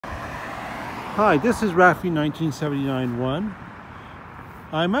Hi, this is Rafi 1979-1.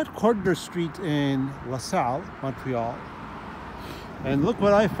 I'm at Cordner Street in LaSalle, Montreal. And look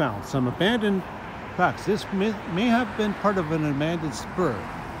what I found, some abandoned tracks. This may have been part of an abandoned spur.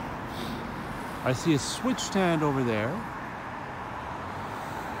 I see a switch stand over there.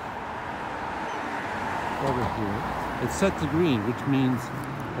 Over here. It's set to green, which means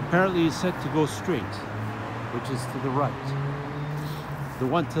apparently it's set to go straight, which is to the right. The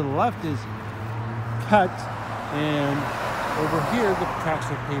one to the left is cut, and over here the tracks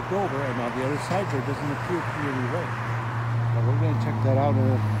are paved over, and on the other side there doesn't appear to be any road. Now we're going to check that out in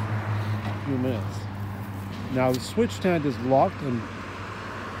a few minutes. Now the switch stand is locked and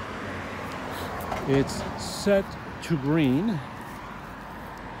it's set to green,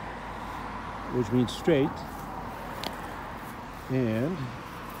 which means straight, and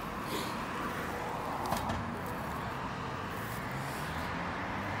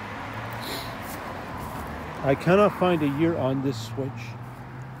I cannot find a year on this switch.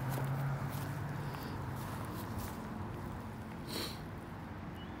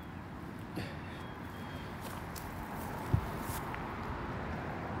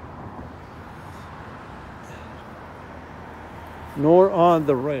 Nor on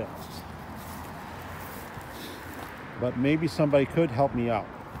the rails. But maybe somebody could help me out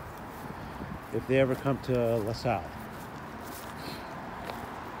if they ever come to LaSalle.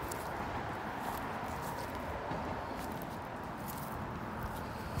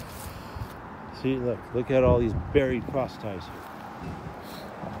 See, look at all these buried cross ties here.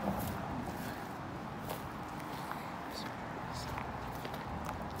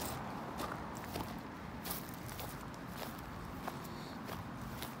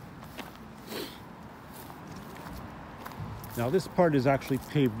 Now this part is actually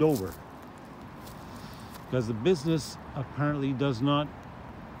paved over because the business apparently does not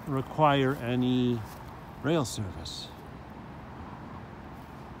require any rail service.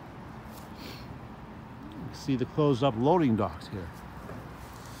 See the closed up loading docks here.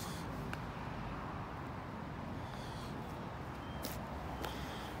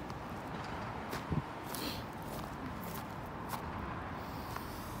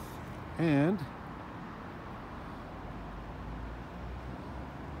 And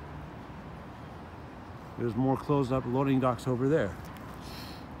there's more closed up loading docks over there.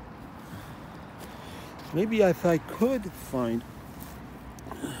 Maybe if I could find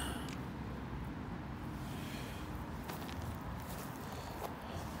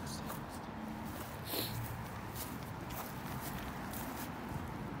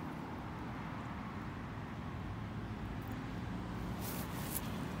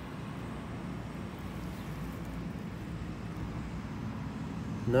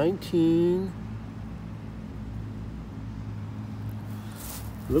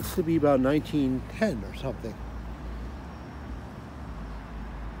looks to be about 1910 or something.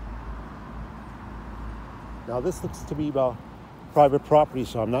 Now this looks to be about private property,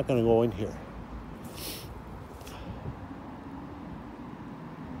 so I'm not going to go in here.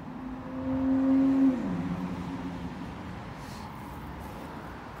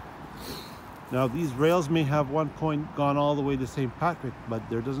 Now these rails may have one point gone all the way to St. Patrick, but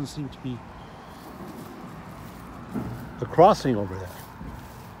there doesn't seem to be a crossing over there.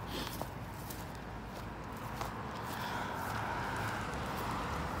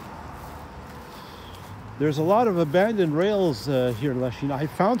 There's a lot of abandoned rails here in Lachine. I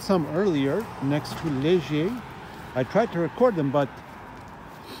found some earlier next to Léger. I tried to record them, but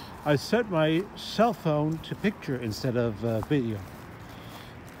I set my cell phone to picture instead of video.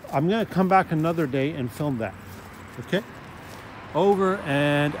 I'm going to come back another day and film that. Okay? Over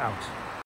and out.